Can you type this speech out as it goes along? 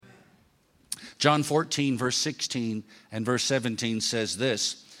John 14, verse 16 and verse 17 says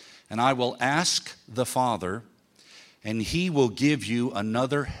this, "And I will ask the Father, and he will give you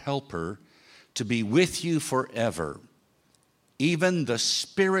another helper to be with you forever, even the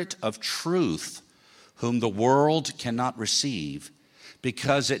Spirit of truth, whom the world cannot receive,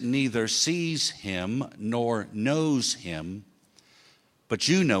 because it neither sees him nor knows him, but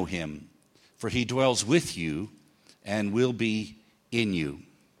you know him, for he dwells with you and will be in you."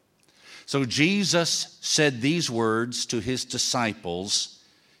 So Jesus said these words to his disciples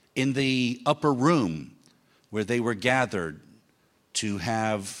in the upper room where they were gathered to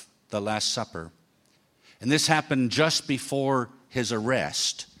have the Last Supper. And this happened just before his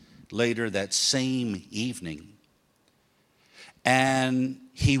arrest later that same evening. And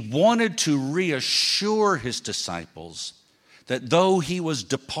he wanted to reassure his disciples that though he was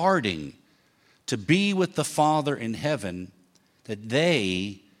departing to be with the Father in heaven, that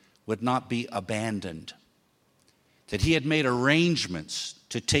they would not be abandoned, that he had made arrangements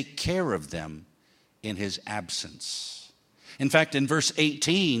to take care of them in his absence. In fact, in verse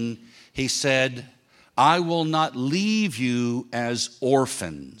 18, he said, "I will not leave you as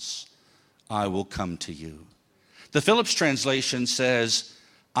orphans. I will come to you." The Phillips translation says,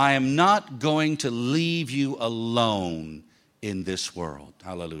 "I am not going to leave you alone in this world."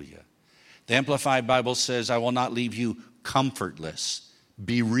 Hallelujah. The Amplified Bible says, "I will not leave you comfortless,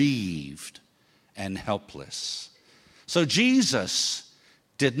 bereaved, and helpless." So Jesus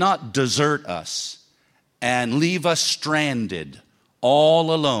did not desert us and leave us stranded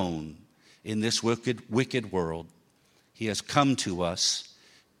all alone in this wicked world. He has come to us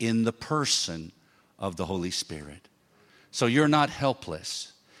in the person of the Holy Spirit. So you're not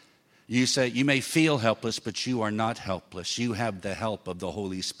helpless. You say, you may feel helpless, but you are not helpless. You have the help of the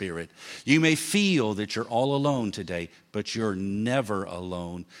Holy Spirit. You may feel that you're all alone today, but you're never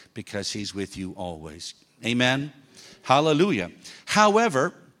alone because he's with you always. Amen? Hallelujah.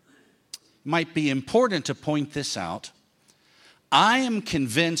 However, it might be important to point this out. I am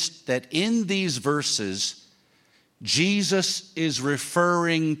convinced that in these verses, Jesus is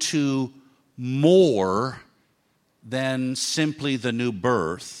referring to more than simply the new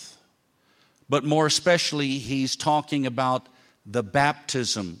birth. But more especially, he's talking about the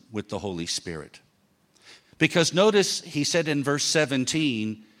baptism with the Holy Spirit. Because notice he said in verse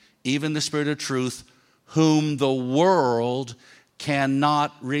 17, "Even the Spirit of truth, whom the world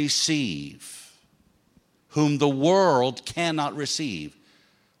cannot receive." Whom the world cannot receive.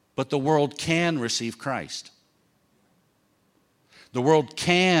 But the world can receive Christ. The world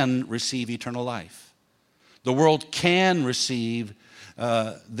can receive eternal life. The world can receive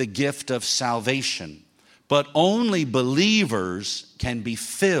the gift of salvation, but only believers can be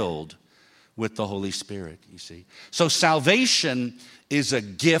filled with the Holy Spirit, you see. So salvation is a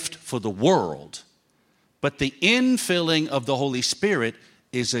gift for the world, but the infilling of the Holy Spirit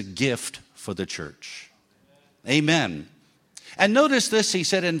is a gift for the church. Amen. And notice this, he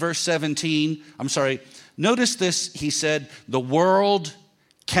said in verse 17, notice this, he said, the world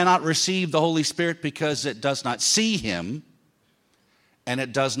cannot receive the Holy Spirit because it does not see him, and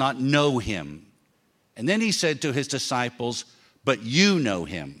it does not know him. And then he said to his disciples, "But you know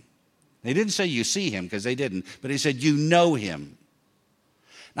him." They didn't say you see him, because they didn't, but he said you know him.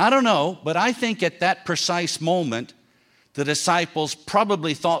 Now, I don't know, but I think at that precise moment, the disciples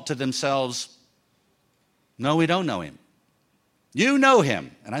probably thought to themselves, "No, we don't know him. You know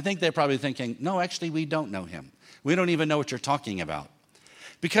him." And I think they're probably thinking, "No, actually, we don't know him. We don't even know what you're talking about."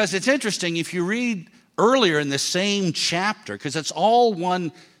 Because it's interesting, if you read earlier in the same chapter, because it's all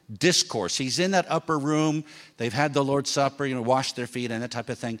one discourse. He's in that upper room. They've had the Lord's Supper, washed their feet and that type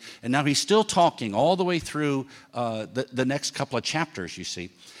of thing. And now he's still talking all the way through the next couple of chapters, you see.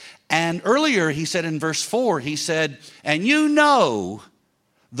 And earlier he said in verse 4, he said, "And you know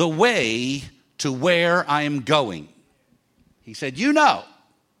the way to where I am going." He said, "You know."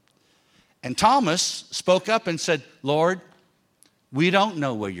 And Thomas spoke up and said, "Lord, we don't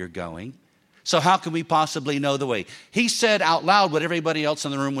know where you're going. So how can we possibly know the way?" He said out loud what everybody else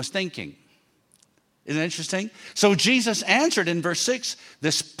in the room was thinking. Isn't it interesting? So Jesus answered in verse 6,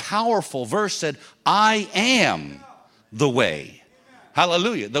 this powerful verse said, "I am the way."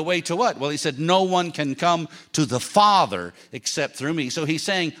 Hallelujah. The way to what? Well, he said, "No one can come to the Father except through me." So he's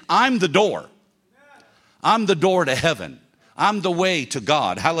saying, I'm the door. I'm the door to heaven. I'm the way to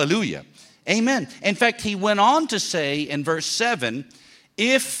God. Hallelujah. Amen. In fact, he went on to say in verse 7,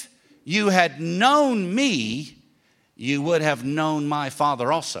 "If you had known me, you would have known my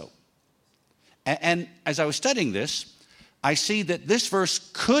Father also." And as I was studying this, I see that this verse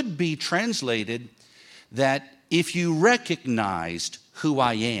could be translated that if you recognized who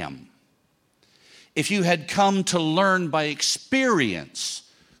I am, if you had come to learn by experience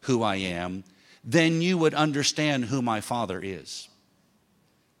who I am, then you would understand who my Father is.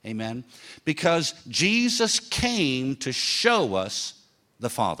 Amen? Because Jesus came to show us the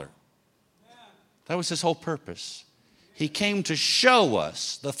Father. That was his whole purpose. He came to show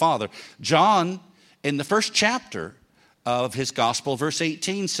us the Father. John, in the first chapter of his gospel, verse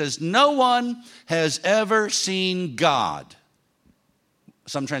 18 says, no one has ever seen God.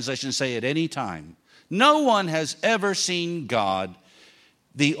 Some translations say at any time. No one has ever seen God.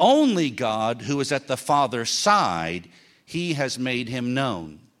 The only God who is at the Father's side, he has made him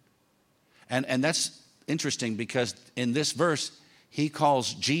known. And that's interesting because in this verse, he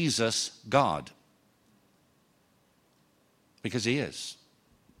calls Jesus God. Because he is.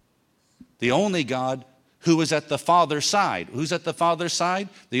 The only God who is at the Father's side. Who's at the Father's side?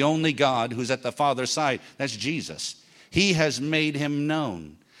 The only God who's at the Father's side. That's Jesus. He has made him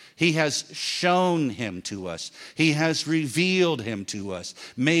known. He has shown him to us. He has revealed him to us.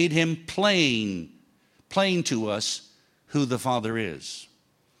 Made him plain to us who the Father is.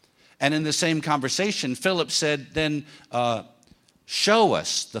 And in the same conversation, Philip said, then show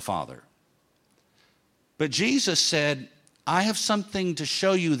us the Father. But Jesus said, I have something to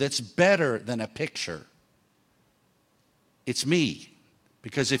show you that's better than a picture. It's me.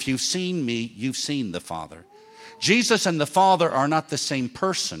 Because if you've seen me, you've seen the Father. Jesus and the Father are not the same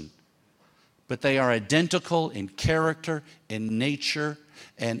person, but they are identical in character, in nature,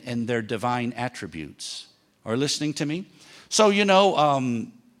 and their divine attributes. Are you listening to me? So,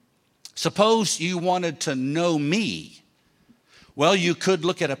 suppose you wanted to know me. Well, you could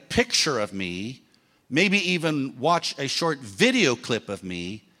look at a picture of me, maybe even watch a short video clip of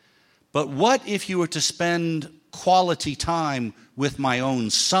me. But what if you were to spend quality time with my own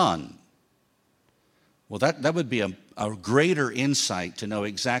son? Well, that would be a greater insight to know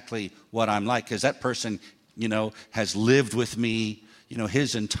exactly what I'm like, because that person, has lived with me,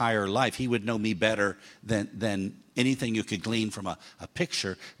 his entire life. He would know me better than anything you could glean from a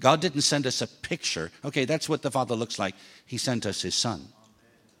picture. God didn't send us a picture. Okay, that's what the Father looks like. He sent us his Son.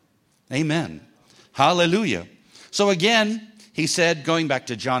 Amen. Hallelujah. So again, he said, going back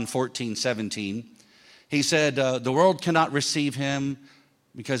to John 14:17, he said, the world cannot receive him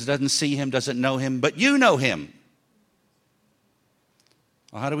because it doesn't see him, doesn't know him, but you know him.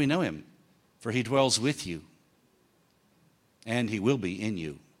 Well, how do we know him? For he dwells with you, and he will be in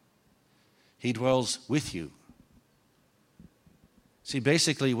you. He dwells with you. See,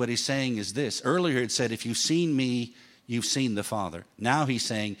 basically what he's saying is this. Earlier it said, if you've seen me, you've seen the Father. Now he's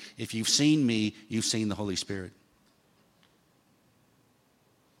saying, if you've seen me, you've seen the Holy Spirit.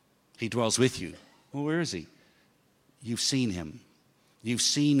 He dwells with you. Well, where is he? You've seen him. You've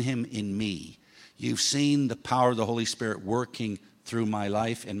seen him in me. You've seen the power of the Holy Spirit working through my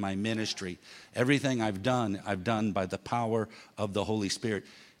life and my ministry. Everything I've done by the power of the Holy Spirit.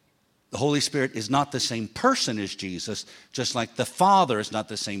 The Holy Spirit is not the same person as Jesus, just like the Father is not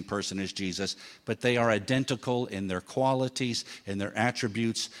the same person as Jesus, but they are identical in their qualities, in their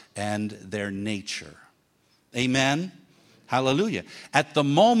attributes, and their nature. Amen? Hallelujah. At the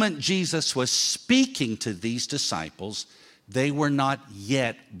moment Jesus was speaking to these disciples, they were not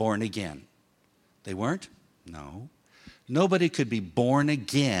yet born again. They weren't? No. Nobody could be born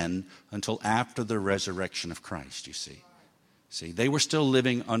again until after the resurrection of Christ, you see. See, they were still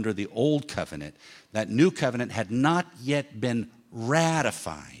living under the old covenant. That new covenant had not yet been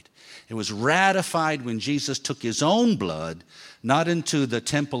ratified. It was ratified when Jesus took his own blood, not into the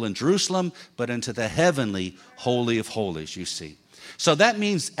temple in Jerusalem, but into the heavenly Holy of Holies, you see. So that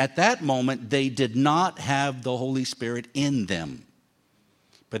means at that moment, they did not have the Holy Spirit in them.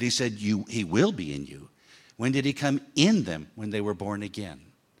 But he said, he will be in you. When did he come in them? When they were born again.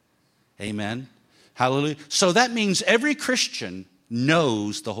 Amen. Hallelujah. So that means every Christian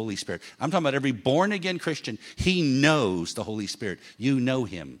knows the Holy Spirit. I'm talking about every born-again Christian. He knows the Holy Spirit. You know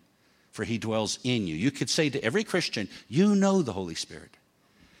him, for he dwells in you. You could say to every Christian, you know the Holy Spirit.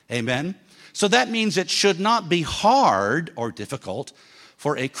 Amen? So that means it should not be hard or difficult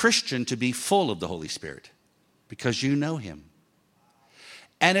for a Christian to be full of the Holy Spirit, because you know him.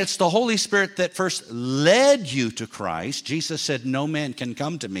 And it's the Holy Spirit that first led you to Christ. Jesus said, no man can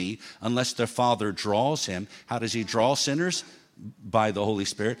come to me unless their Father draws him. How does he draw sinners? By the Holy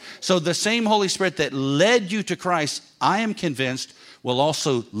Spirit. So the same Holy Spirit that led you to Christ, I am convinced, will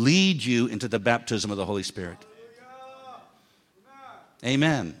also lead you into the baptism of the Holy Spirit.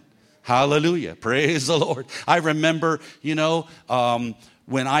 Amen. Hallelujah. Praise the Lord. I remember,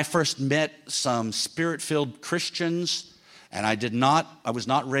 when I first met some Spirit-filled Christians, And I was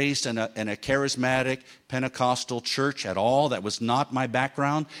not raised in a charismatic Pentecostal church at all. That was not my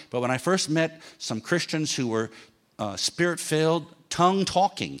background. But when I first met some Christians who were Spirit-filled,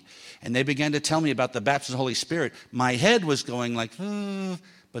 tongue-talking, and they began to tell me about the baptism of the Holy Spirit, my head was going like,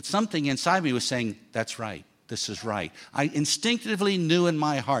 but something inside me was saying, that's right. This is right. I instinctively knew in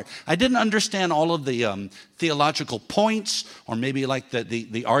my heart. I didn't understand all of the theological points or maybe like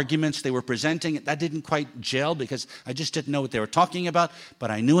the arguments they were presenting. That didn't quite gel because I just didn't know what they were talking about.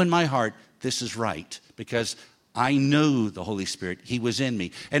 But I knew in my heart, this is right because I knew the Holy Spirit. He was in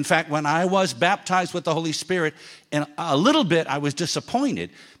me. In fact, when I was baptized with the Holy Spirit, and a little bit I was disappointed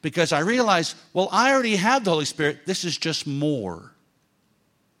because I realized, well, I already have the Holy Spirit. This is just more.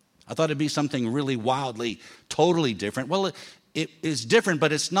 I thought it'd be something really wildly, totally different. Well, it is different,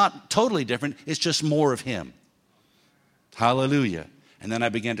 but it's not totally different. It's just more of Him. Hallelujah. And then I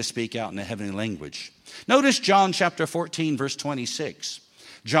began to speak out in the heavenly language. Notice John chapter 14, verse 26.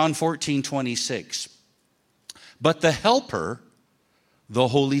 John 14, 26. But the Helper, the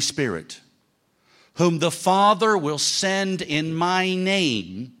Holy Spirit, whom the Father will send in my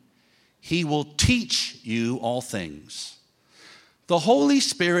name, He will teach you all things. The Holy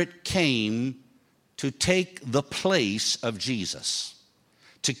Spirit came to take the place of Jesus,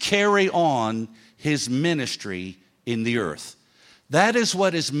 to carry on His ministry in the earth. That is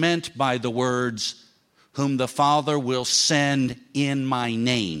what is meant by the words, whom the Father will send in my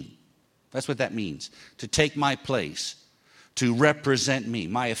name. That's what that means, to take my place, to represent me,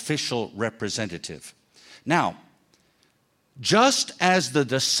 my official representative. Now, just as the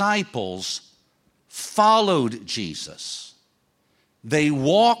disciples followed Jesus, they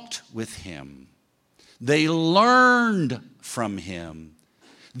walked with Him. They learned from Him.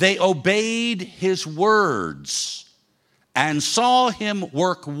 They obeyed His words and saw Him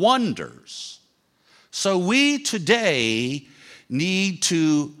work wonders. So we today need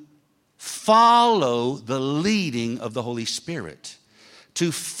to follow the leading of the Holy Spirit,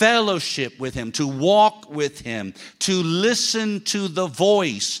 to fellowship with Him, to walk with Him, to listen to the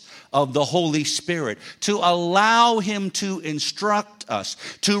voice of the Holy Spirit, to allow Him to instruct us,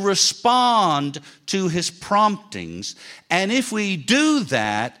 to respond to His promptings. And if we do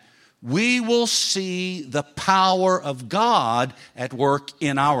that, we will see the power of God at work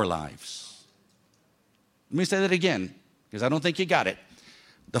in our lives. Let me say that again, because I don't think you got it.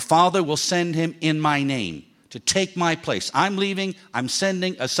 The Father will send Him in my name to take my place. I'm leaving, I'm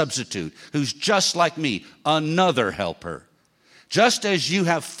sending a substitute who's just like me, another helper. Just as you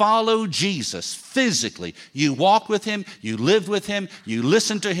have followed Jesus physically, you walked with Him, you lived with Him, you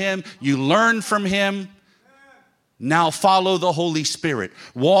listened to Him, you learned from Him. Now follow the Holy Spirit.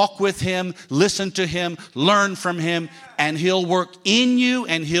 Walk with Him, listen to Him, learn from Him, and He'll work in you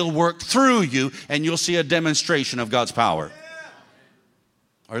and He'll work through you, and you'll see a demonstration of God's power.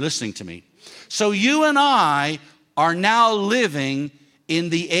 Are you listening to me? So you and I are now living in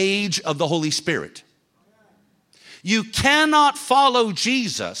the age of the Holy Spirit. You cannot follow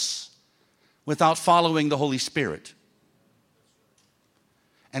Jesus without following the Holy Spirit.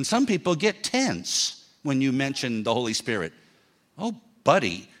 And some people get tense when you mention the Holy Spirit. Oh,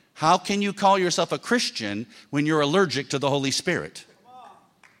 buddy, how can you call yourself a Christian when you're allergic to the Holy Spirit?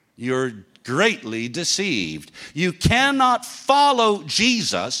 You're greatly deceived. You cannot follow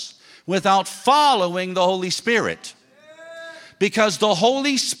Jesus without following the Holy Spirit. Because the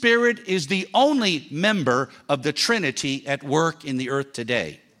Holy Spirit is the only member of the Trinity at work in the earth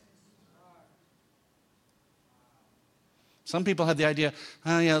today. Some people have the idea,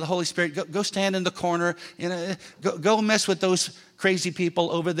 oh yeah, the Holy Spirit, go stand in the corner, go mess with those crazy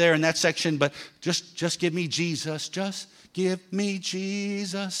people over there in that section, but just give me Jesus, just give me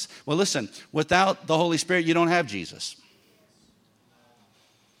Jesus. Well, listen, without the Holy Spirit, you don't have Jesus.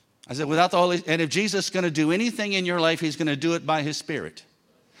 I said, without the Holy, and if Jesus is going to do anything in your life, He's going to do it by His Spirit.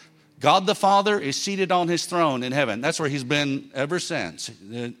 God the Father is seated on His throne in heaven. That's where He's been ever since.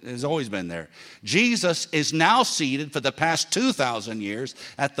 He's always been there. Jesus is now seated for the past 2,000 years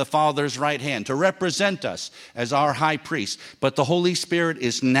at the Father's right hand to represent us as our high priest. But the Holy Spirit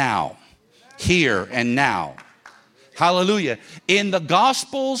is now, here and now. Hallelujah. In the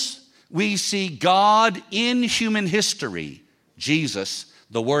Gospels, we see God in human history, Jesus,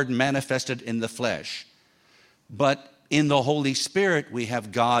 the Word manifested in the flesh. But in the Holy Spirit, we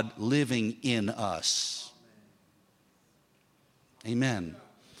have God living in us. Amen.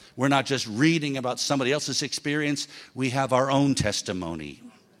 We're not just reading about somebody else's experience. We have our own testimony.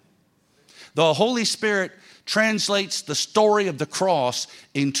 The Holy Spirit translates the story of the cross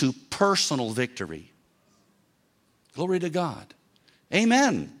into personal victory. Glory to God.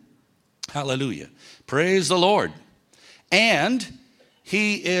 Amen. Hallelujah. Praise the Lord. And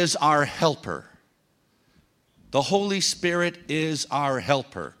he is our helper. The Holy Spirit is our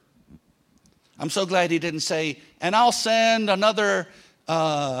helper. I'm so glad he didn't say, and I'll send another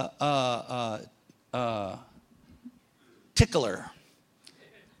tickler.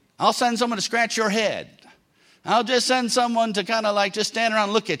 I'll send someone to scratch your head. I'll just send someone to kind of like just stand around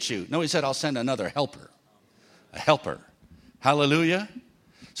and look at you. No, he said, I'll send another helper. A helper. Hallelujah.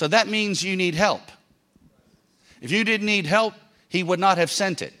 So that means you need help. If you didn't need help, he would not have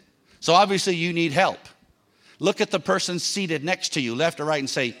sent it. So obviously you need help. Look at the person seated next to you, left or right, and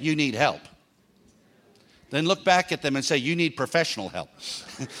say, you need help. Then look back at them and say, you need professional help.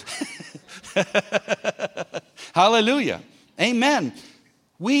 Hallelujah. Amen.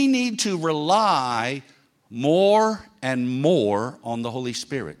 We need to rely more and more on the Holy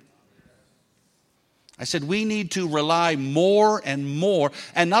Spirit. I said we need to rely more and more,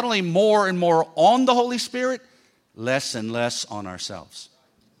 and not only more and more on the Holy Spirit, less and less on ourselves.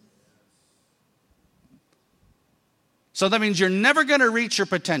 So that means you're never going to reach your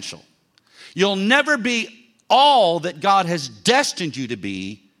potential. You'll never be all that God has destined you to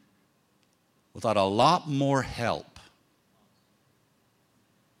be without a lot more help.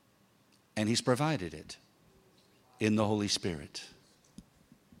 And he's provided it in the Holy Spirit.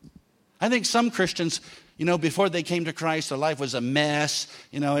 I think some Christians, before they came to Christ, their life was a mess.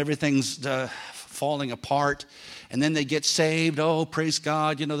 Everything's falling apart. And then they get saved. Oh, praise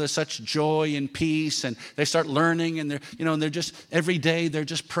God. There's such joy and peace. And they start learning. And they're just, every day, they're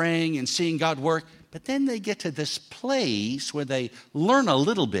just praying and seeing God work. But then they get to this place where they learn a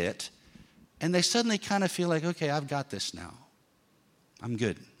little bit. And they suddenly kind of feel like, okay, I've got this now. I'm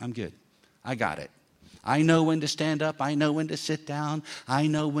good. I got it. I know when to stand up. I know when to sit down. I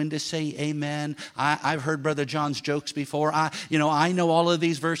know when to say amen. I've heard Brother John's jokes before. I know all of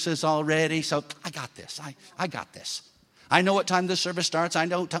these verses already. So I got this. I got this. I know what time the service starts. I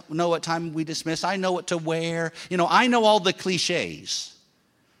know what time we dismiss. I know what to wear. I know all the cliches.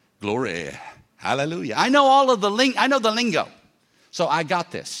 Glory. Hallelujah. I know all of the lingo. So I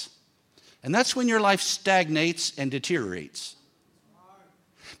got this. And that's when your life stagnates and deteriorates.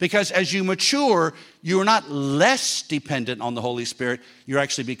 Because as you mature, you're not less dependent on the Holy Spirit. You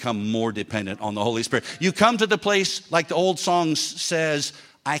actually become more dependent on the Holy Spirit. You come to the place, like the old song says,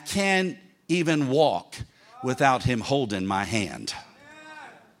 I can't even walk without him holding my hand.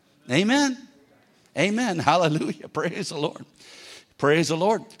 Amen. Amen. Hallelujah. Praise the Lord. Praise the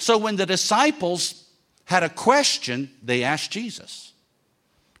Lord. So when the disciples had a question, they asked Jesus.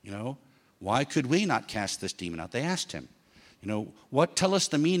 Why could we not cast this demon out? They asked him. Tell us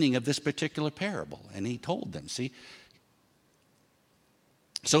the meaning of this particular parable. And he told them, see.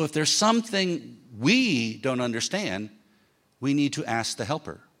 So if there's something we don't understand, we need to ask the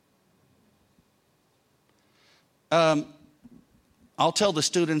helper. I'll tell the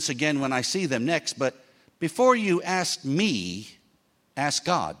students again when I see them next, but before you ask me, ask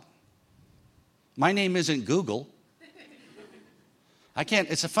God. My name isn't Google.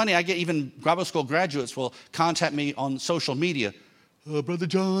 It's funny, I get even Bible school graduates will contact me on social media. Brother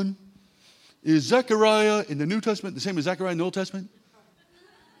John, is Zechariah in the New Testament the same as Zechariah in the Old Testament?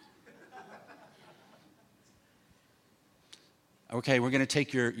 Okay, we're going to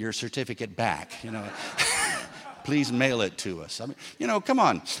take your certificate back, Please mail it to us. Come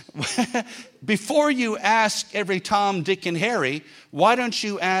on. Before you ask every Tom, Dick, and Harry, why don't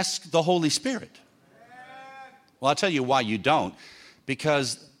you ask the Holy Spirit? Well, I'll tell you why you don't.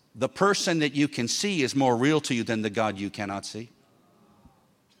 Because the person that you can see is more real to you than the God you cannot see.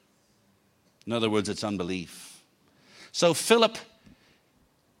 In other words, it's unbelief. So Philip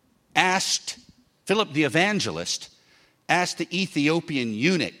the evangelist asked the Ethiopian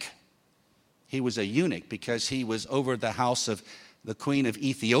eunuch. He was a eunuch because he was over the house of the queen of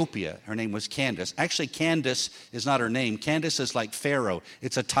Ethiopia. Her name was Candace. Actually, Candace is not her name. Candace is like Pharaoh.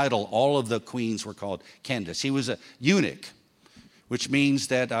 It's a title. All of the queens were called Candace. He was a eunuch, which means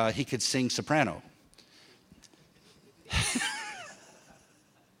that he could sing soprano.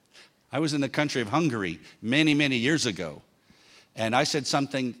 I was in the country of Hungary many, many years ago. And I said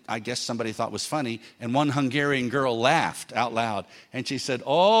something I guess somebody thought was funny. And one Hungarian girl laughed out loud. And she said,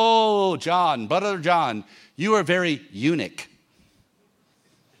 oh, John, Brother John, you are very eunuch.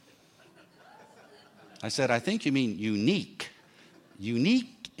 I said, I think you mean unique.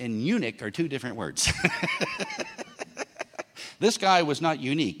 Unique and eunuch are two different words. This guy was not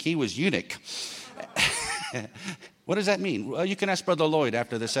unique. He was eunuch. What does that mean? Well, you can ask Brother Lloyd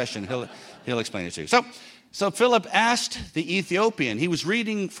after the session. He'll explain it to you. So Philip asked the Ethiopian. He was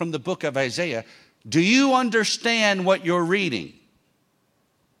reading from the book of Isaiah. Do you understand what you're reading?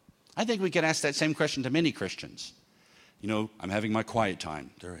 I think we can ask that same question to many Christians. You know, I'm having my quiet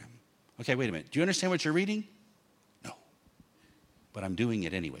time. There I am. Okay, wait a minute. Do you understand what you're reading? No. But I'm doing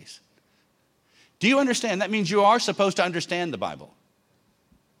it anyways. Do you understand? That means you are supposed to understand the Bible.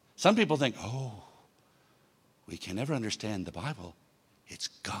 Some people think, oh, we can never understand the Bible. It's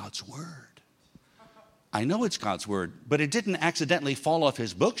God's Word. I know it's God's Word, but it didn't accidentally fall off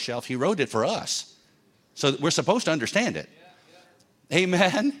his bookshelf. He wrote it for us. So we're supposed to understand it.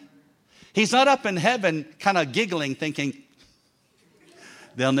 Amen? He's not up in heaven kind of giggling, thinking,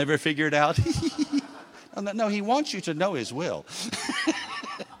 they'll never figure it out. No, he wants you to know his will.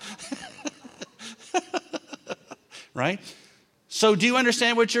 Right? So do you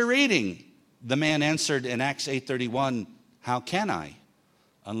understand what you're reading? The man answered in Acts 8:31, how can I,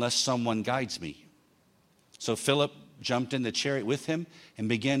 unless someone guides me? So Philip jumped in the chariot with him and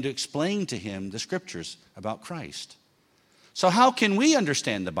began to explain to him the scriptures about Christ. So how can we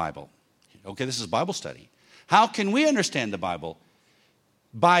understand the Bible? Okay, this is Bible study. How can we understand the Bible?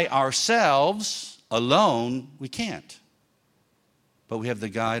 By ourselves alone, we can't. But we have the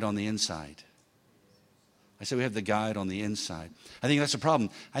guide on the inside. I said we have the guide on the inside. I think that's a problem.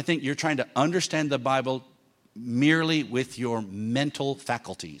 I think you're trying to understand the Bible merely with your mental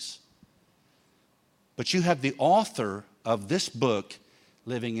faculties. But you have the author of this book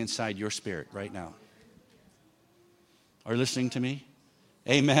living inside your spirit right now. Are you listening to me?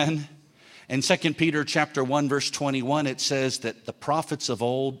 Amen. In 2 Peter chapter 1, verse 21, it says that the prophets of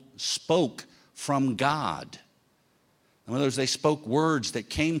old spoke from God. In other words, they spoke words that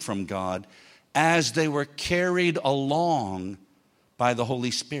came from God as they were carried along by the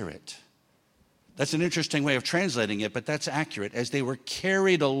Holy Spirit. That's an interesting way of translating it, but that's accurate. As they were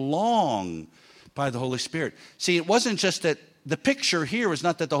carried along by the Holy Spirit. See, it wasn't just that, the picture here was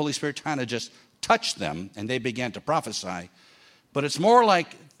not that the Holy Spirit kind of just touched them and they began to prophesy, but it's more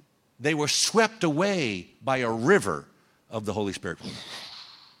like they were swept away by a river of the Holy Spirit.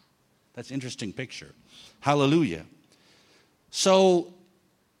 That's an interesting picture. Hallelujah. So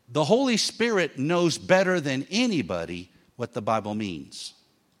the Holy Spirit knows better than anybody what the Bible means.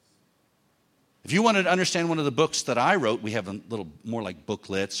 If you wanted to understand one of the books that I wrote, we have a little more like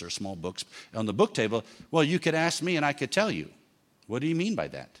booklets or small books on the book table. Well, you could ask me and I could tell you. What do you mean by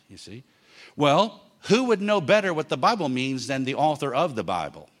that, you see? Well, who would know better what the Bible means than the author of the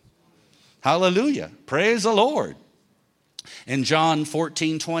Bible? Hallelujah. Praise the Lord. In John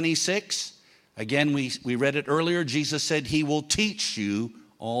 14:26, again, we read it earlier. Jesus said, he will teach you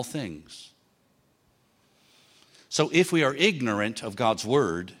all things. So if we are ignorant of God's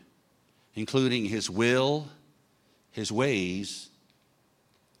word, including his will, his ways,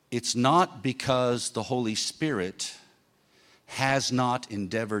 it's not because the Holy Spirit has not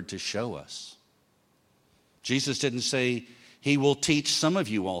endeavored to show us. Jesus didn't say, he will teach some of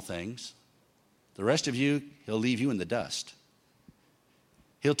you all things. The rest of you, he'll leave you in the dust.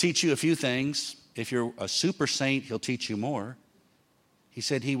 He'll teach you a few things. If you're a super saint, he'll teach you more. He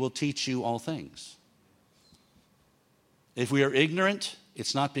said he will teach you all things. If we are ignorant,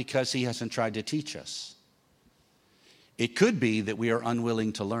 it's not because he hasn't tried to teach us. It could be that we are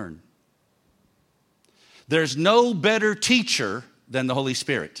unwilling to learn. There's no better teacher than the Holy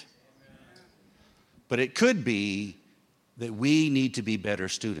Spirit. But it could be that we need to be better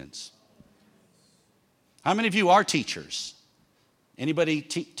students. How many of you are teachers? Anybody,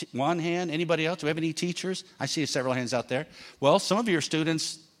 one hand? Anybody else? Do we have any teachers? I see several hands out there. Well, some of your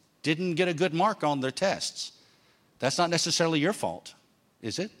students didn't get a good mark on their tests. That's not necessarily your fault,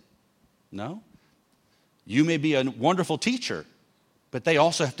 is it? No? You may be a wonderful teacher, but they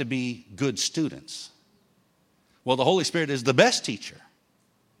also have to be good students. Well, the Holy Spirit is the best teacher.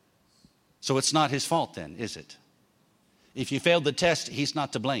 So it's not his fault then, is it? If you failed the test, he's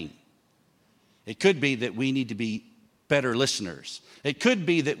not to blame. It could be that we need to be better listeners. It could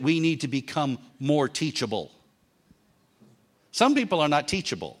be that we need to become more teachable. Some people are not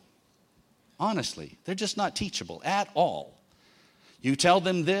teachable. Honestly, they're just not teachable at all. You tell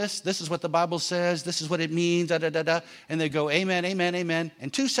them this is what the Bible says, this is what it means, da, da, da, da, and they go, amen, amen, amen.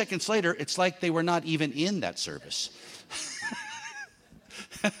 And 2 seconds later, it's like they were not even in that service.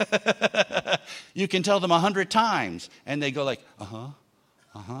 You can tell them 100 times, and they go like, uh-huh,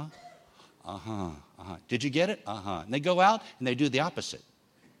 uh-huh, uh-huh, uh-huh. Did you get it? Uh-huh. And they go out, and they do the opposite.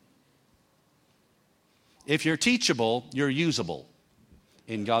 If you're teachable, you're usable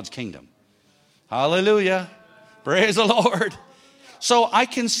in God's kingdom. Hallelujah. Praise the Lord. So I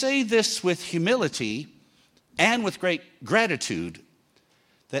can say this with humility and with great gratitude,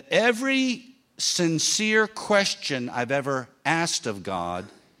 that every sincere question I've ever asked of God,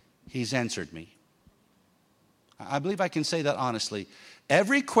 he's answered me. I believe I can say that honestly.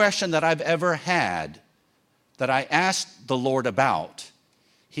 Every question that I've ever had that I asked the Lord about,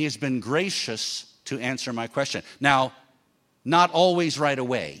 he has been gracious to answer my question. Now, not always right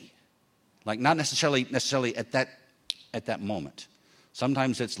away. Like not necessarily at that moment.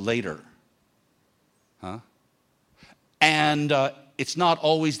 Sometimes it's later. And it's not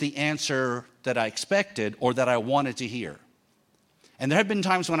always the answer that I expected or that I wanted to hear. And there have been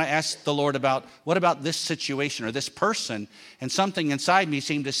times when I asked the Lord about, what about this situation or this person? And something inside me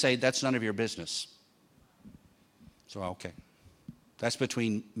seemed to say, that's none of your business. So, okay. That's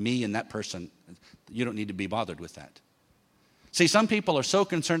between me and that person. You don't need to be bothered with that. See, some people are so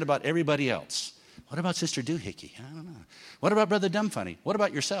concerned about everybody else. What about Sister Doohickey? I don't know. What about Brother Dumbfunny? What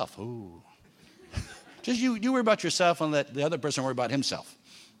about yourself? Ooh. Just you worry about yourself and let the other person worry about himself.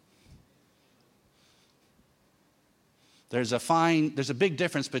 There's a big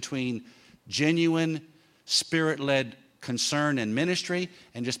difference between genuine, spirit-led concern and ministry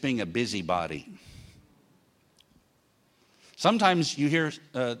and just being a busybody. Sometimes you hear,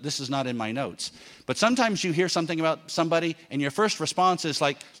 this is not in my notes, but sometimes you hear something about somebody and your first response is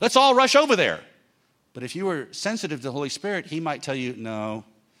like, let's all rush over there. But if you were sensitive to the Holy Spirit, he might tell you, no,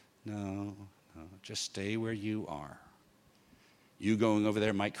 just stay where you are. You going over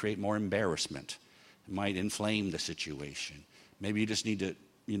there might create more embarrassment. It might inflame the situation. Maybe you just need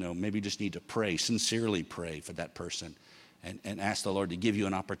to pray, sincerely pray for that person and ask the Lord to give you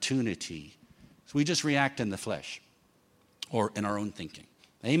an opportunity. So we just react in the flesh or in our own thinking.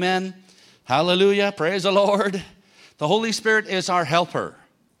 Amen. Hallelujah. Praise the Lord. The Holy Spirit is our helper.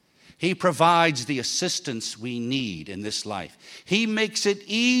 He provides the assistance we need in this life. He makes it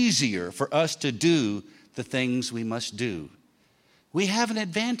easier for us to do the things we must do. We have an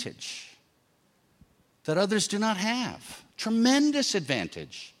advantage that others do not have. Tremendous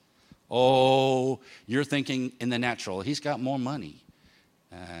advantage. Oh, you're thinking in the natural. He's got more money.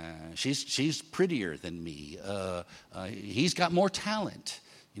 She's prettier than me. He's got more talent.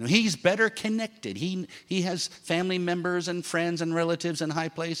 He's better connected. He has family members and friends and relatives in high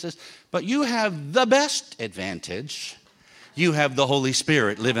places. But you have the best advantage. You have the Holy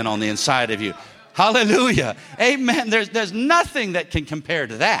Spirit living on the inside of you. Hallelujah. Amen. There's nothing that can compare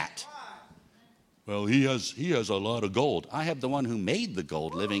to that. Well, he has a lot of gold. I have the one who made the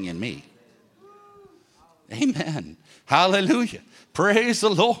gold living in me. Amen. Hallelujah. Praise the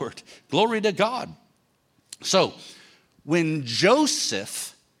Lord. Glory to God. So, when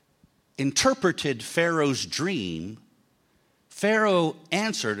Joseph interpreted Pharaoh's dream, Pharaoh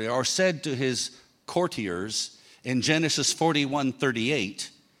answered or said to his courtiers in Genesis 41:38,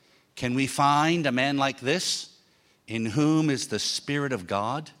 can we find a man like this in whom is the Spirit of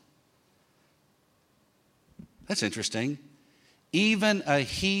God? That's interesting. Even a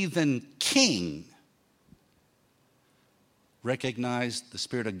heathen king recognized the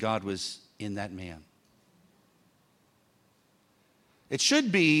Spirit of God was in that man. It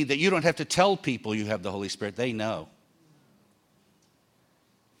should be that you don't have to tell people you have the Holy Spirit. They know.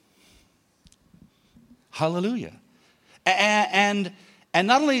 Hallelujah. And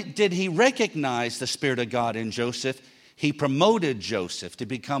not only did he recognize the Spirit of God in Joseph, he promoted Joseph to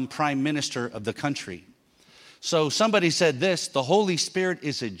become prime minister of the country. So somebody said this, the Holy Spirit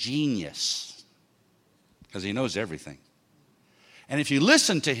is a genius because he knows everything. And if you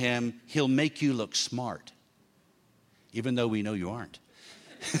listen to him, he'll make you look smart, even though we know you aren't.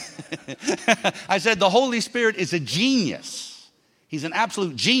 I said the Holy Spirit is a genius. He's an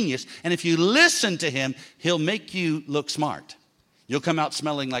absolute genius. And if you listen to him, he'll make you look smart. You'll come out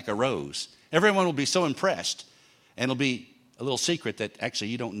smelling like a rose. Everyone will be so impressed. And it'll be a little secret that actually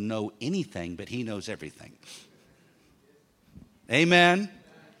you don't know anything, but he knows everything. Amen.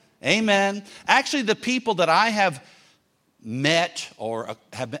 Amen. Actually, the people that I have met or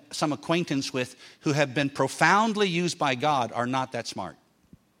have some acquaintance with who have been profoundly used by God are not that smart.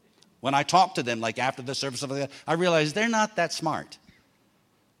 When I talk to them, like after the service, I realize they're not that smart.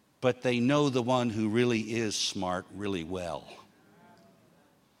 But they know the one who really is smart really well.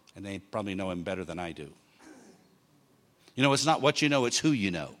 And they probably know him better than I do. It's not what you know, it's who you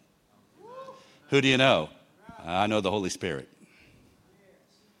know. Who do you know? I know the Holy Spirit.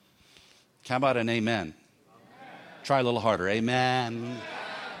 How about an amen? Try a little harder. Amen.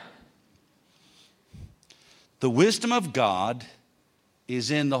 The wisdom of God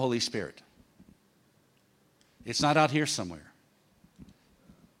is in the Holy Spirit. It's not out here somewhere.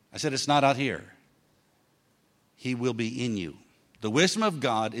 I said it's not out here. He will be in you. The wisdom of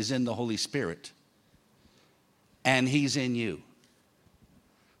God is in the Holy Spirit, and he's in you.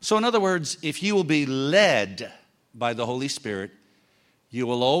 So in other words, if you will be led by the Holy Spirit, you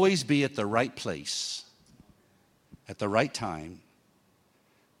will always be at the right place, at the right time,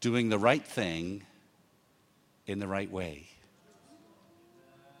 doing the right thing in the right way.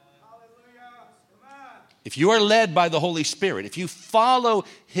 If you are led by the Holy Spirit, if you follow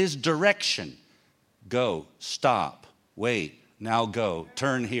His direction, go, stop, wait, now go,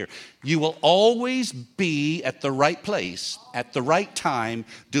 turn here. You will always be at the right place, at the right time,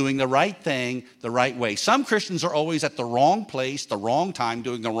 doing the right thing, the right way. Some Christians are always at the wrong place, the wrong time,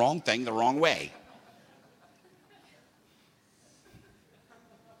 doing the wrong thing, the wrong way.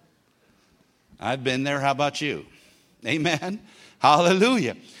 I've been there. How about you? Amen.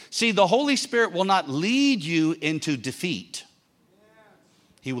 Hallelujah. See, the Holy Spirit will not lead you into defeat.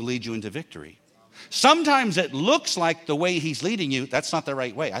 He will lead you into victory. Sometimes it looks like the way He's leading you, that's not the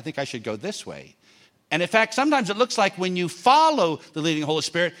right way. I think I should go this way. And in fact, sometimes it looks like when you follow the leading Holy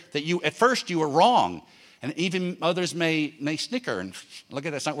Spirit that at first you were wrong. And even others may snicker and look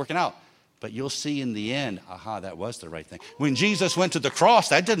at that, it's not working out. But you'll see in the end, that was the right thing. When Jesus went to the cross,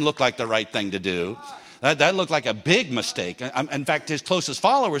 that didn't look like the right thing to do. That looked like a big mistake. In fact, His closest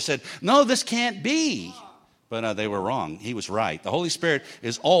followers said, no, this can't be. But they were wrong. He was right. The Holy Spirit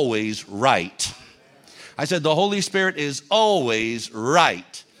is always right. I said the Holy Spirit is always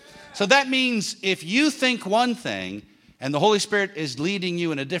right. So that means if you think one thing and the Holy Spirit is leading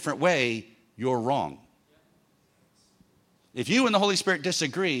you in a different way, you're wrong. If you and the Holy Spirit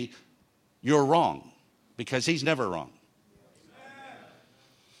disagree, you're wrong, because He's never wrong.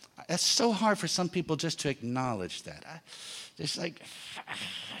 That's so hard for some people just to acknowledge that. It's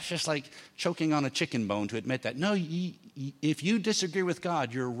just like choking on a chicken bone to admit that. No, if you disagree with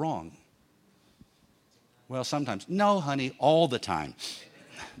God, you're wrong. Well, sometimes. No, honey, all the time.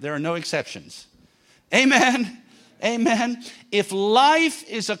 There are no exceptions. Amen. Amen. If life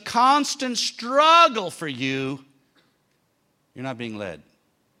is a constant struggle for you, you're not being led.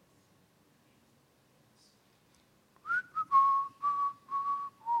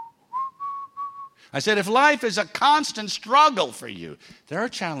 I said, if life is a constant struggle for you, there are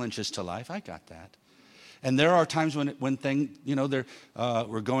challenges to life. I got that. And there are times when things,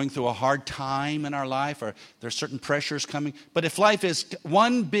 we're going through a hard time in our life, or there's certain pressures coming. But if life is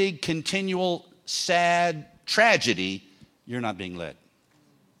one big, continual, sad tragedy, you're not being led.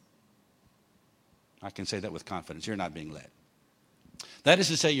 I can say that with confidence. You're not being led. That is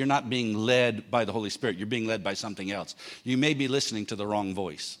to say, you're not being led by the Holy Spirit. You're being led by something else. You may be listening to the wrong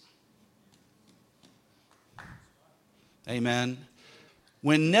voice. Amen.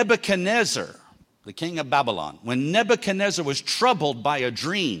 When Nebuchadnezzar, the king of Babylon, when Nebuchadnezzar was troubled by a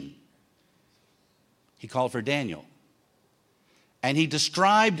dream, he called for Daniel. And he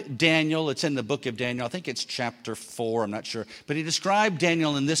described Daniel, it's in the book of Daniel, I think it's chapter 4, I'm not sure. But he described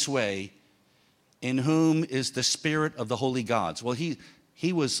Daniel in this way: in whom is the spirit of the holy gods. Well, he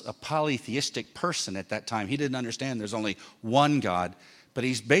was a polytheistic person at that time. He didn't understand there's only one God. But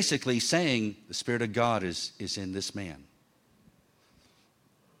he's basically saying the Spirit of God is in this man.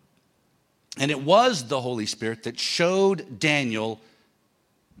 And it was the Holy Spirit that showed Daniel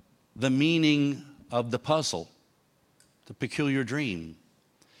the meaning of the puzzle, the peculiar dream.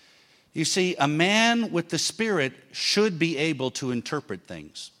 You see, a man with the Spirit should be able to interpret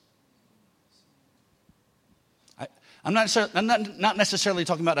things. I'm not necessarily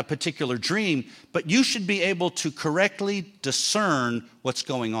talking about a particular dream, but you should be able to correctly discern what's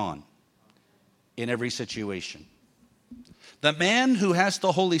going on in every situation. The man who has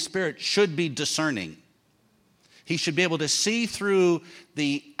the Holy Spirit should be discerning. He should be able to see through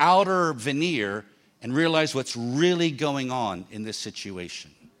the outer veneer and realize what's really going on in this situation.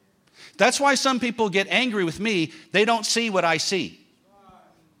 That's why some people get angry with me. They don't see what I see.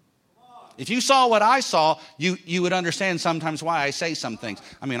 If you saw what I saw, you would understand sometimes why I say some things.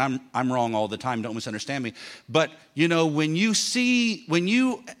 I mean, I'm wrong all the time. Don't misunderstand me. But when you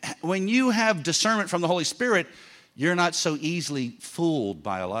have discernment from the Holy Spirit, you're not so easily fooled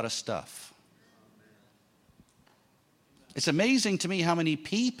by a lot of stuff. It's amazing to me how many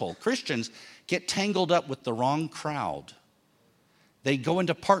people, Christians, get tangled up with the wrong crowd. They go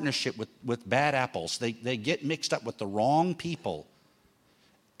into partnership with bad apples. They get mixed up with the wrong people.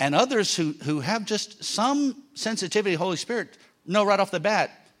 And others who have just some sensitivity to the Holy Spirit know right off the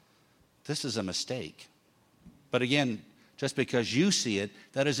bat, this is a mistake. But again, just because you see it,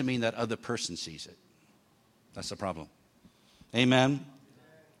 that doesn't mean that other person sees it. That's the problem. Amen.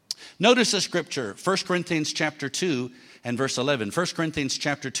 Notice the scripture, 1 Corinthians chapter 2 and verse 11. 1 Corinthians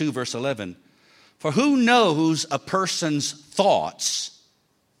chapter 2, verse 11. For who knows a person's thoughts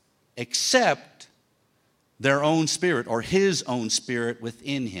except their own spirit, or his own spirit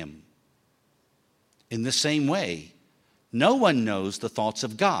within him? In the same way, no one knows the thoughts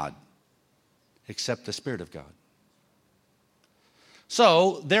of God except the Spirit of God.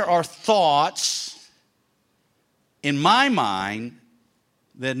 So there are thoughts in my mind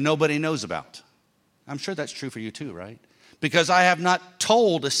that nobody knows about. I'm sure that's true for you too, right? Because I have not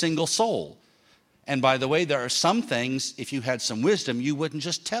told a single soul. And by the way, there are some things, if you had some wisdom, you wouldn't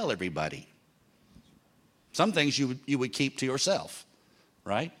just tell everybody. Some things you would keep to yourself,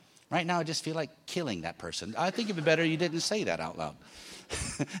 right? Right now, I just feel like killing that person. I think it'd be better you didn't say that out loud.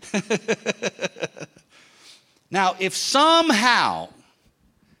 Now, if somehow,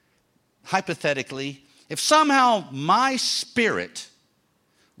 hypothetically, if somehow my spirit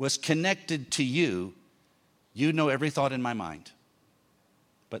was connected to you, you know every thought in my mind.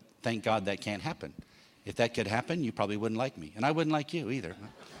 But thank God that can't happen. If that could happen, you probably wouldn't like me. And I wouldn't like you either.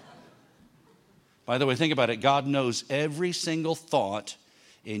 By the way, think about it. God knows every single thought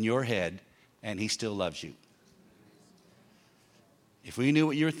in your head, and he still loves you. If we knew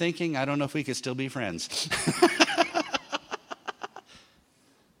what you were thinking, I don't know if we could still be friends.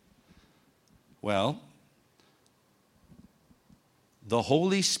 Well, the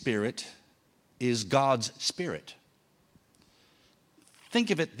Holy Spirit is God's Spirit.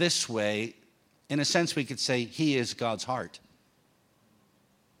 Think of it this way. In a sense, we could say he is God's heart.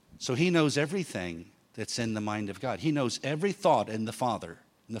 So he knows everything that's in the mind of God. He knows every thought in the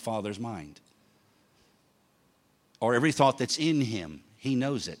Father's mind. Or every thought that's in him, he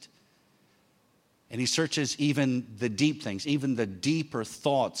knows it. And he searches even the deep things, even the deeper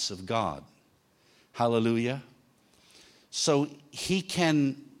thoughts of God. Hallelujah. So he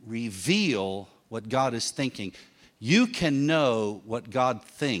can reveal what God is thinking. You can know what God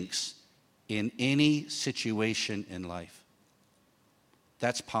thinks in any situation in life.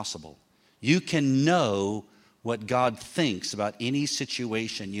 That's possible. You can know what God thinks about any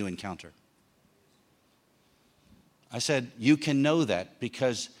situation you encounter. I said you can know that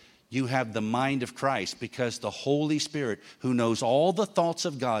because you have the mind of Christ, because the Holy Spirit, who knows all the thoughts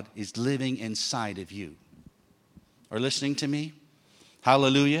of God, is living inside of you. Are you listening to me?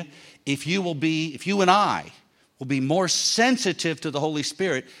 Hallelujah. If you and I will be more sensitive to the Holy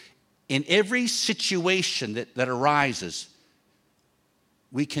Spirit in every situation that arises,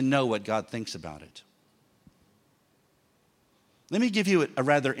 we can know what God thinks about it. Let me give you a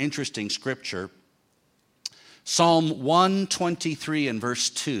rather interesting scripture. Psalm 123 and verse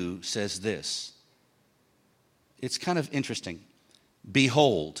 2 says this. It's kind of interesting.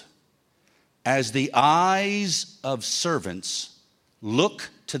 Behold, as the eyes of servants look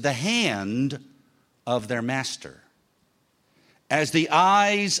to the hand of their master, as the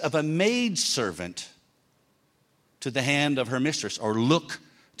eyes of a maidservant to the hand of her mistress, or look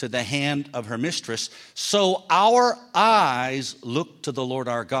to the hand of her mistress, so our eyes look to the Lord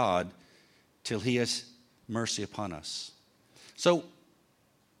our God till he has mercy upon us. So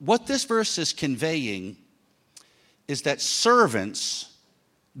what this verse is conveying is that servants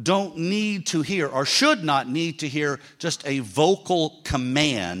don't need to hear, or should not need to hear, just a vocal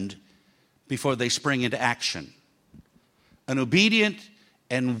command before they spring into action. An obedient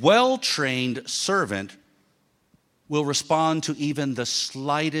and well-trained servant will respond to even the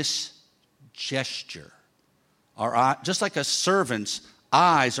slightest gesture. Just like a servant's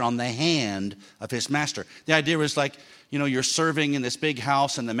eyes are on the hand of his master. The idea is like, you're serving in this big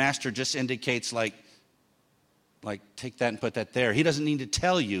house and the master just indicates like take that and put that there. He doesn't need to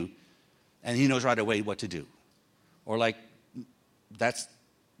tell you, and he knows right away what to do. Or like, that's,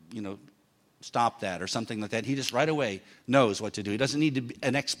 stop that or something like that. He just right away knows what to do. He doesn't need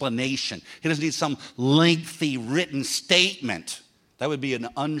an explanation. He doesn't need some lengthy written statement. That would be an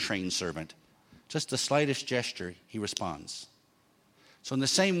untrained servant. Just the slightest gesture, he responds. So in the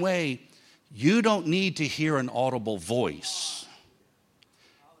same way, you don't need to hear an audible voice.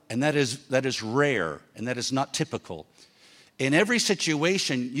 And that is rare, and that is not typical. In every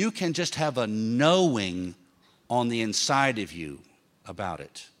situation, you can just have a knowing on the inside of you about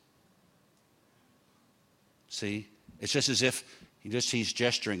it. See? It's just as if he's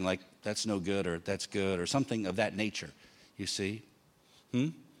gesturing like that's no good or that's good or something of that nature. You see?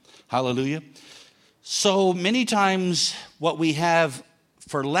 Hallelujah. So many times what we have,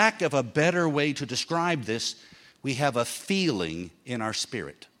 for lack of a better way to describe this, we have a feeling in our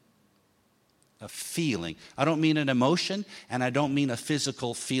spirit. A feeling. I don't mean an emotion, and I don't mean a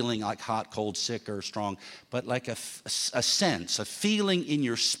physical feeling like hot, cold, sick, or strong, but like a sense, a feeling in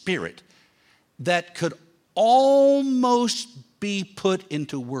your spirit that could almost be put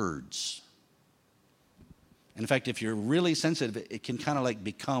into words. In fact, if you're really sensitive, it can kind of like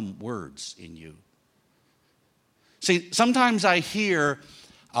become words in you. See, sometimes I hear,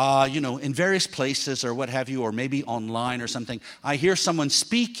 in various places or what have you, or maybe online or something, I hear someone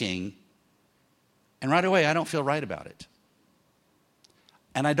speaking, and right away I don't feel right about it.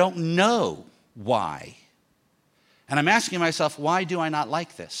 And I don't know why. And I'm asking myself, why do I not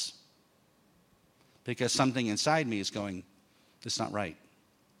like this? Because something inside me is going, this is not right.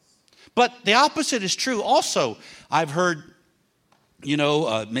 But the opposite is true also. I've heard,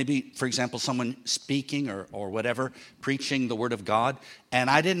 maybe, for example, someone speaking or whatever, preaching the Word of God, and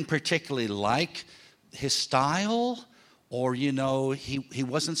I didn't particularly like his style, or, he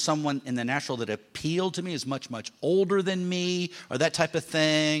wasn't someone in the natural that appealed to me, is much, much older than me, or that type of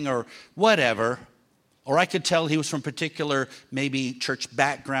thing, or whatever. Or I could tell he was from a particular, maybe, church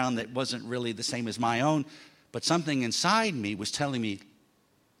background that wasn't really the same as my own, but something inside me was telling me,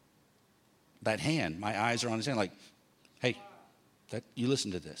 that hand, my eyes are on his hand, like, hey, you listen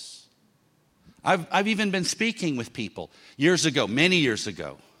to this. I've even been speaking with people years ago, many years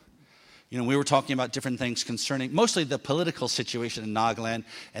ago. We were talking about different things concerning mostly the political situation in Nagaland,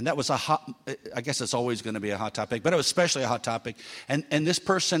 and that was I guess it's always going to be a hot topic, but it was especially a hot topic. And this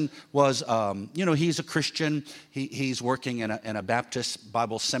person was, he's a Christian. He's working in a Baptist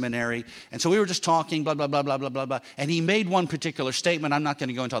Bible seminary. And so we were just talking, blah, blah, blah, blah, blah, blah, blah. And he made one particular statement. I'm not going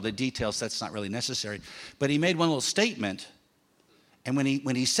to go into all the details. That's not really necessary. But he made one little statement. And when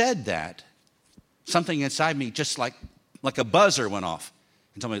he said that, something inside me just like a buzzer went off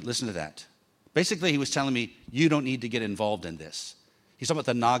and told me, listen to that. Basically, he was telling me, you don't need to get involved in this. He's talking about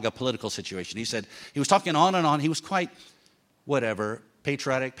the Naga political situation. He said, he was talking on and on. He was quite,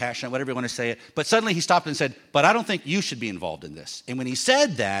 patriotic, passionate, whatever you want to say it. But suddenly he stopped and said, but I don't think you should be involved in this. And when he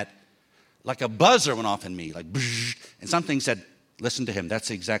said that, like a buzzer went off in me, like, and something said, listen to him.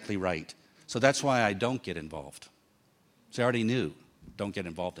 That's exactly right. So that's why I don't get involved. So I already knew, don't get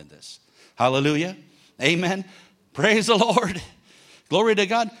involved in this. Hallelujah. Amen. Praise the Lord. Glory to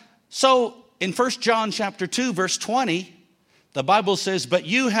God. So in 1 John chapter 2, verse 20, the Bible says, but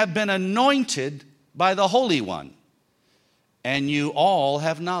you have been anointed by the Holy One, and you all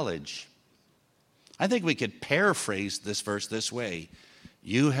have knowledge. I think we could paraphrase this verse this way.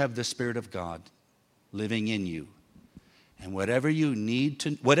 You have the Spirit of God living in you. And whatever you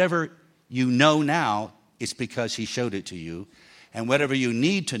know now, it's because he showed it to you. And whatever you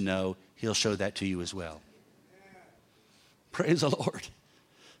need to know, he'll show that to you as well. Praise the Lord.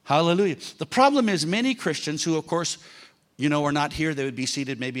 Hallelujah. The problem is many Christians who, of course, are not here. They would be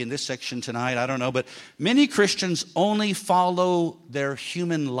seated maybe in this section tonight. I don't know. But many Christians only follow their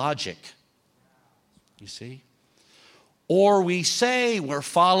human logic. You see? Or we say we're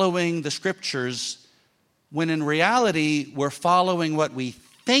following the scriptures when in reality we're following what we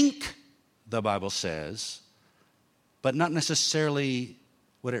think the Bible says, but not necessarily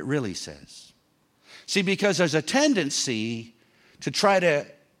what it really says. See, because there's a tendency to try to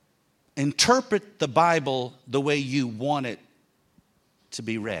interpret the Bible the way you want it to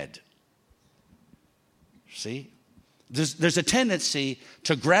be read. See? There's a tendency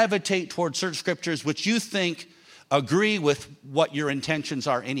to gravitate towards certain scriptures which you think agree with what your intentions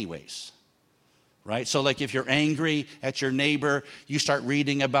are anyways. Right? So like if you're angry at your neighbor, you start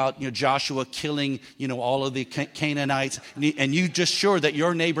reading about Joshua killing all of the Canaanites, and you just sure that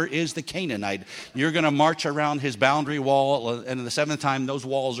your neighbor is the Canaanite. You're going to march around his boundary wall, and the seventh time those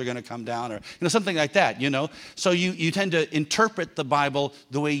walls are going to come down, or something like that. So you tend to interpret the Bible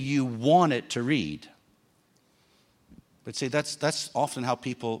the way you want it to read. But see, that's often how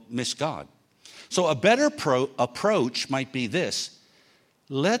people miss God. So a better approach might be this.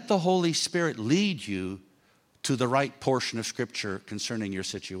 Let the Holy Spirit lead you to the right portion of Scripture concerning your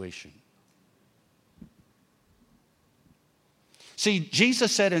situation. See,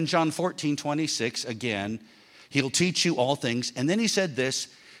 Jesus said in John 14:26, again, he'll teach you all things. And then he said this,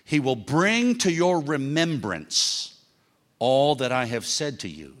 he will bring to your remembrance all that I have said to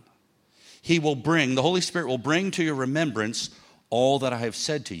you. The Holy Spirit will bring to your remembrance all that I have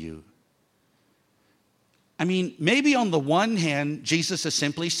said to you. I mean, maybe on the one hand, Jesus is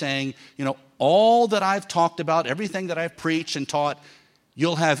simply saying, all that I've talked about, everything that I've preached and taught,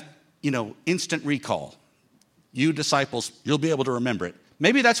 you'll have, instant recall. You disciples, you'll be able to remember it.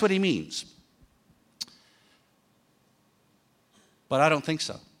 Maybe that's what he means. But I don't think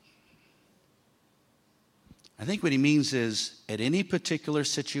so. I think what he means is, at any particular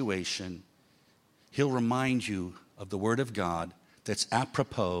situation, he'll remind you of the Word of God that's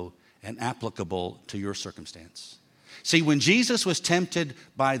apropos and applicable to your circumstance. See, when Jesus was tempted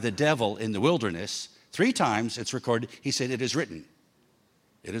by the devil in the wilderness, 3 times it's recorded, he said, it is written.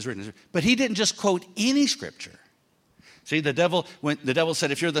 It is written. But he didn't just quote any scripture. See, when the devil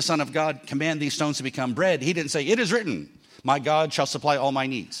said, if you're the Son of God, command these stones to become bread, he didn't say, it is written, my God shall supply all my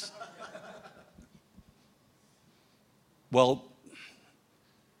needs. Well,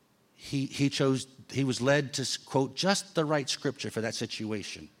 he was led to quote just the right scripture for that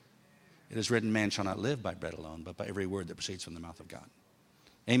situation. It is written, man shall not live by bread alone, but by every word that proceeds from the mouth of God.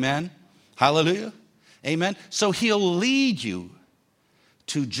 Amen? Hallelujah? Amen? So he'll lead you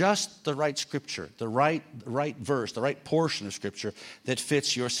to just the right scripture, the right verse, the right portion of scripture that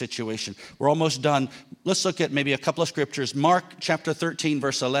fits your situation. We're almost done. Let's look at maybe a couple of scriptures. Mark chapter 13,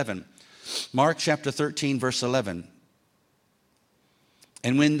 verse 11. Mark chapter 13, verse 11.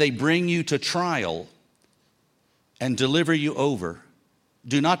 And when they bring you to trial and deliver you over,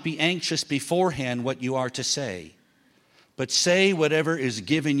 do not be anxious beforehand what you are to say, but say whatever is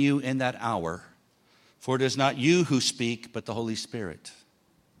given you in that hour, for it is not you who speak, but the Holy Spirit.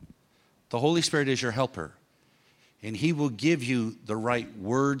 The Holy Spirit is your helper, and he will give you the right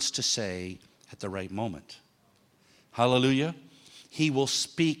words to say at the right moment. Hallelujah. He will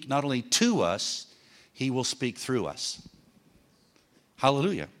speak not only to us, he will speak through us.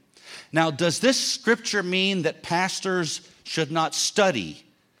 Hallelujah. Now, does this scripture mean that pastors should not study?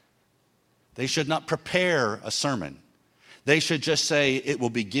 They should not prepare a sermon. They should just say, it will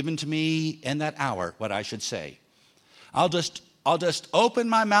be given to me in that hour what I should say. I'll just open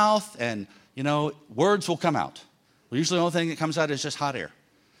my mouth and, words will come out. Well, usually the only thing that comes out is just hot air.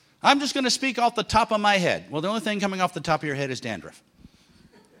 I'm just going to speak off the top of my head. Well, the only thing coming off the top of your head is dandruff.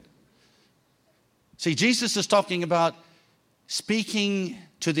 See, Jesus is talking about speaking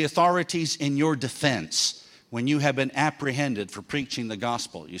to the authorities in your defense when you have been apprehended for preaching the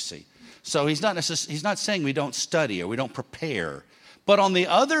gospel, you see. So he's not saying we don't study or we don't prepare. But on the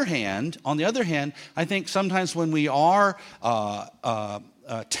other hand, I think sometimes when we are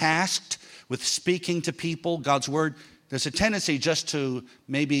tasked with speaking to people, God's word, there's a tendency just to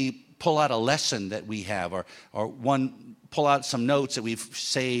maybe pull out a lesson that we have or pull out some notes that we've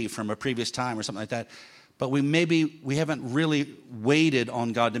saved from a previous time or something like that. But we haven't really waited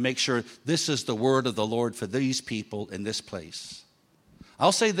on God to make sure this is the word of the Lord for these people in this place.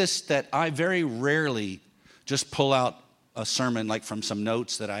 I'll say this, that I very rarely just pull out a sermon like from some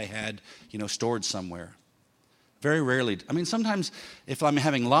notes that I had, stored somewhere. Very rarely. I mean, sometimes if I'm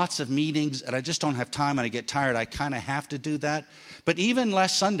having lots of meetings and I just don't have time and I get tired, I kind of have to do that. But even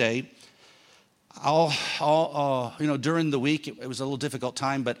last Sunday, I'll during the week, it was a little difficult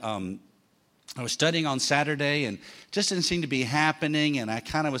time, but I was studying on Saturday and just didn't seem to be happening, and I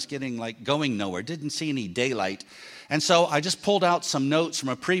kind of was getting going nowhere. Didn't see any daylight. And so I just pulled out some notes from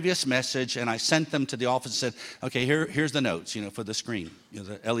a previous message and I sent them to the office and said, okay, here's the notes, for the screen,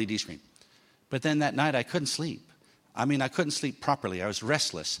 the LED screen. But then that night I couldn't sleep. I couldn't sleep properly. I was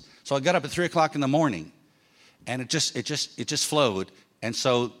restless. So I got up at 3:00 in the morning and it just flowed. And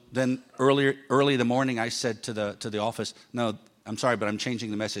so then early in the morning I said to the office, no, I'm sorry, but I'm changing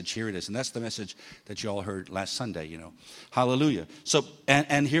the message. Here it is. And that's the message that you all heard last Sunday, Hallelujah. So,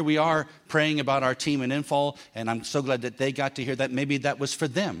 and here we are praying about our team in Infall, and I'm so glad that they got to hear that. Maybe that was for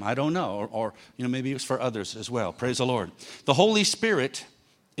them. I don't know. Or maybe it was for others as well. Praise the Lord. The Holy Spirit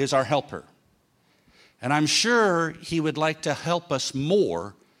is our helper. And I'm sure he would like to help us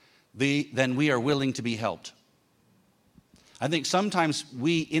more than we are willing to be helped. I think sometimes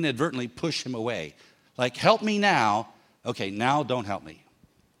we inadvertently push him away. Like, help me now. Okay, now don't help me.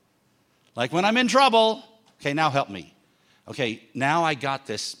 Like when I'm in trouble, okay, now help me. Okay, now I got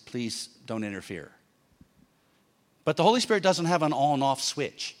this, please don't interfere. But the Holy Spirit doesn't have an on and off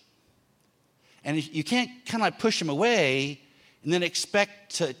switch. And you can't kind of push him away and then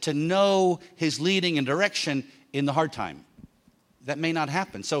expect to know his leading and direction in the hard time. That may not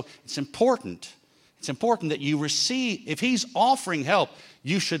happen. So it's important that you receive, if he's offering help,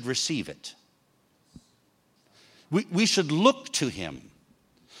 you should receive it. We should look to him.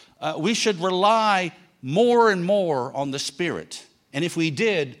 We should rely more and more on the Spirit. And if we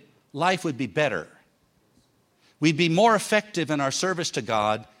did, life would be better. We'd be more effective in our service to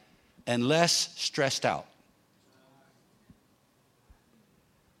God and less stressed out.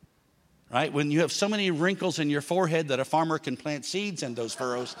 Right? When you have so many wrinkles in your forehead that a farmer can plant seeds in those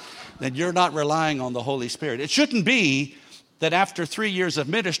furrows, then you're not relying on the Holy Spirit. It shouldn't be that after 3 years of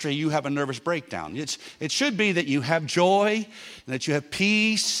ministry, you have a nervous breakdown. It should be that you have joy and that you have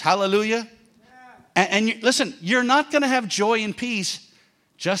peace. Hallelujah. And listen, you're not going to have joy and peace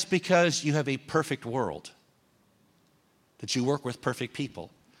just because you have a perfect world, that you work with perfect people.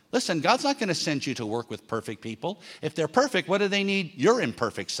 Listen, God's not going to send you to work with perfect people. If they're perfect, what do they need your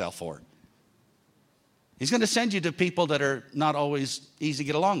imperfect self for? He's going to send you to people that are not always easy to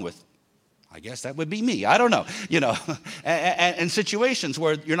get along with. I guess that would be me. I don't know, and situations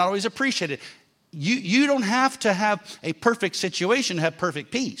where you're not always appreciated. You don't have to have a perfect situation to have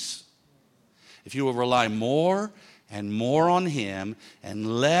perfect peace. If you will rely more and more on him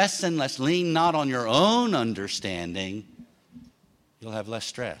and less, lean not on your own understanding, you'll have less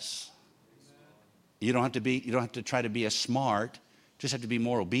stress. You don't have to try to be as smart. Just have to be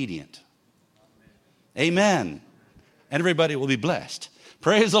more obedient. Amen. And everybody will be blessed.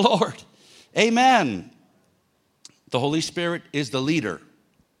 Praise the Lord. Amen. The Holy Spirit is the leader.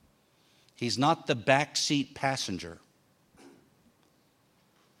 He's not the backseat passenger.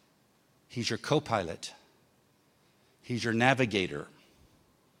 He's your co-pilot. He's your navigator.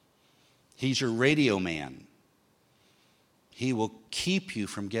 He's your radio man. He will keep you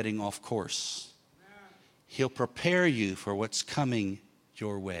from getting off course. He'll prepare you for what's coming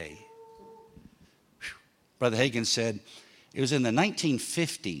your way. Whew. Brother Hagin said, it was in the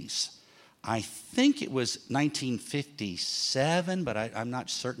 1950s. I think it was 1957, but I'm not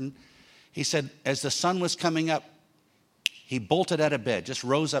certain. He said, as the sun was coming up, he bolted out of bed, just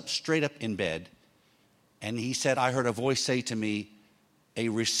rose up straight up in bed. And he said, I heard a voice say to me, a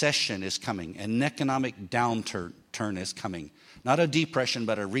recession is coming. An economic downturn is coming. Not a depression,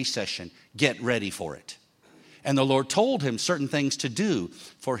 but a recession. Get ready for it. And the Lord told him certain things to do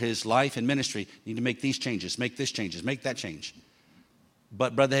for his life and ministry. You need to make these changes, make this changes, make that change.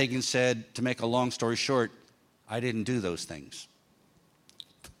 But Brother Hagin said, to make a long story short, I didn't do those things.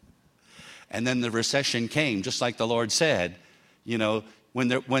 And then the recession came, just like the Lord said. You know,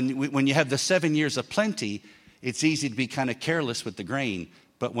 when you have the 7 years of plenty, it's easy to be kind of careless with the grain.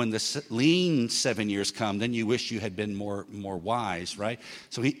 But when the lean 7 years come, then you wish you had been more wise, right?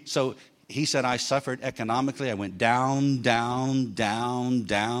 So he said, I suffered economically. I went down, down, down,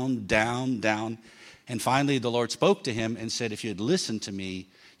 down, down, down. And finally, the Lord spoke to him and said, if you had listened to me,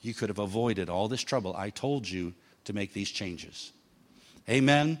 you could have avoided all this trouble. I told you to make these changes.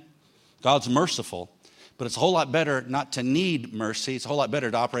 Amen. God's merciful, but it's a whole lot better not to need mercy. It's a whole lot better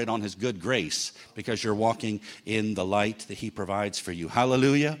to operate on his good grace because you're walking in the light that he provides for you.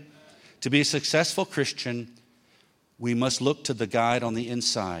 Hallelujah. To be a successful Christian, we must look to the guide on the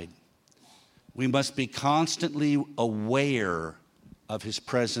inside. We must be constantly aware of his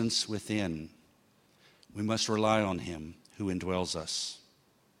presence within. We must rely on him who indwells us.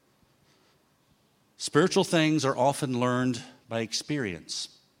 Spiritual things are often learned by experience.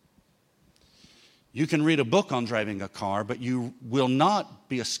 You can read a book on driving a car, but you will not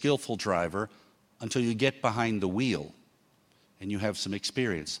be a skillful driver until you get behind the wheel and you have some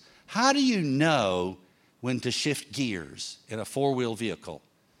experience. How do you know when to shift gears in a four-wheel vehicle?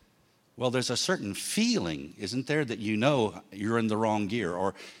 Well, there's a certain feeling, isn't there, that you know you're in the wrong gear,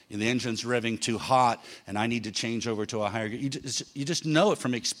 or the engine's revving too hot and I need to change over to a higher gear. You just know it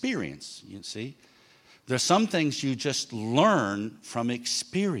from experience, you see. There's some things you just learn from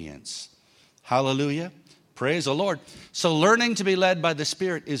experience. Hallelujah. Praise the Lord. So learning to be led by the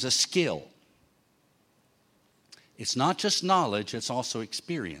Spirit is a skill. It's not just knowledge, it's also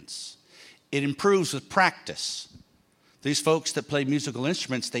experience. It improves with practice. These folks that play musical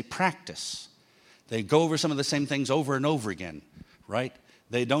instruments, they practice. They go over some of the same things over and over again, right?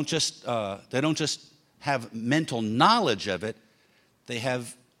 They don't just have mental knowledge of it. They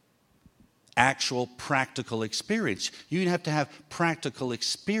have actual practical experience. You have to have practical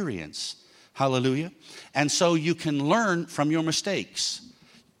experience. Hallelujah. And so you can learn from your mistakes.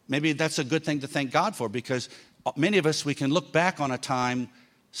 Maybe that's a good thing to thank God for, because many of us, we can look back on a time,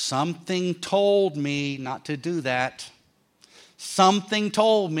 something told me not to do that. Something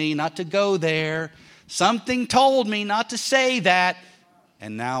told me not to go there. Something told me not to say that.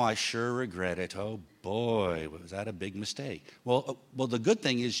 And now I sure regret it. Oh boy, was that a big mistake. Well, the good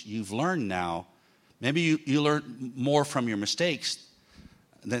thing is you've learned now. Maybe you learn more from your mistakes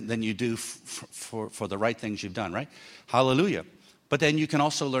than you do for the right things you've done, right? Hallelujah. But then you can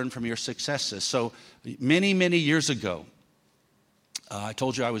also learn from your successes. So many, many years ago, I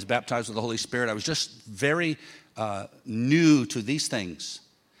told you I was baptized with the Holy Spirit. I was just very new to these things.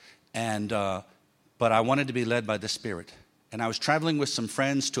 But I wanted to be led by the Spirit. And I was traveling with some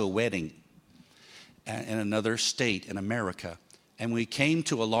friends to a wedding in another state in America. And we came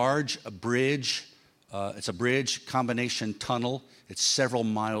to a large bridge. It's a bridge combination tunnel. It's several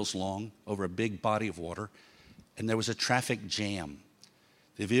miles long over a big body of water. And there was a traffic jam.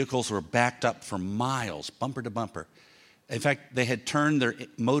 The vehicles were backed up for miles, bumper to bumper. In fact, they had turned their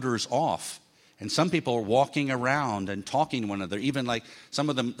motors off. And some people were walking around and talking to one another. Even like some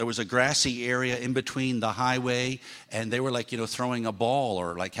of them, there was a grassy area in between the highway. And they were like, throwing a ball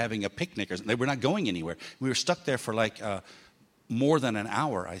or like having a picnic. Or something. They were not going anywhere. We were stuck there for like more than an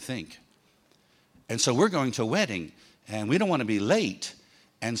hour, I think. And so we're going to a wedding, and we don't want to be late.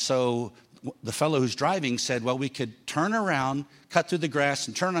 And so the fellow who's driving said, well, we could turn around, cut through the grass,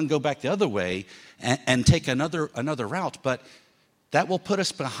 and turn around and go back the other way and take another route. But that will put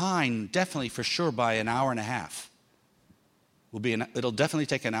us behind, definitely for sure, by an hour and a half. It'll definitely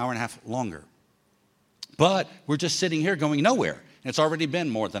take an hour and a half longer. But we're just sitting here going nowhere. It's already been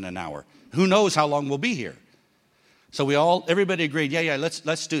more than an hour. Who knows how long we'll be here? So everybody agreed, yeah,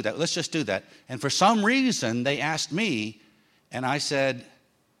 let's do that. Let's just do that. And for some reason, they asked me, and I said,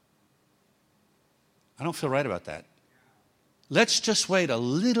 I don't feel right about that. Let's just wait a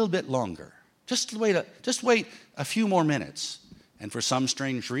little bit longer. Just wait a few more minutes. And for some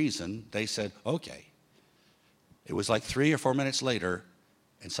strange reason, they said, okay. It was like 3 or 4 minutes later,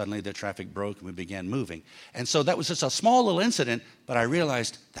 and suddenly the traffic broke and we began moving. And so that was just a small little incident, but I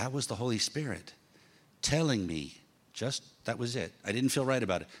realized that was the Holy Spirit telling me, that was it. I didn't feel right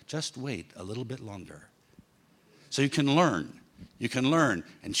about it. Just wait a little bit longer. So you can learn. You can learn,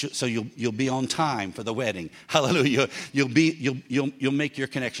 and so you'll be on time for the wedding. Hallelujah. You'll make your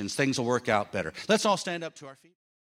connections. Things will work out better. Let's all stand up to our feet.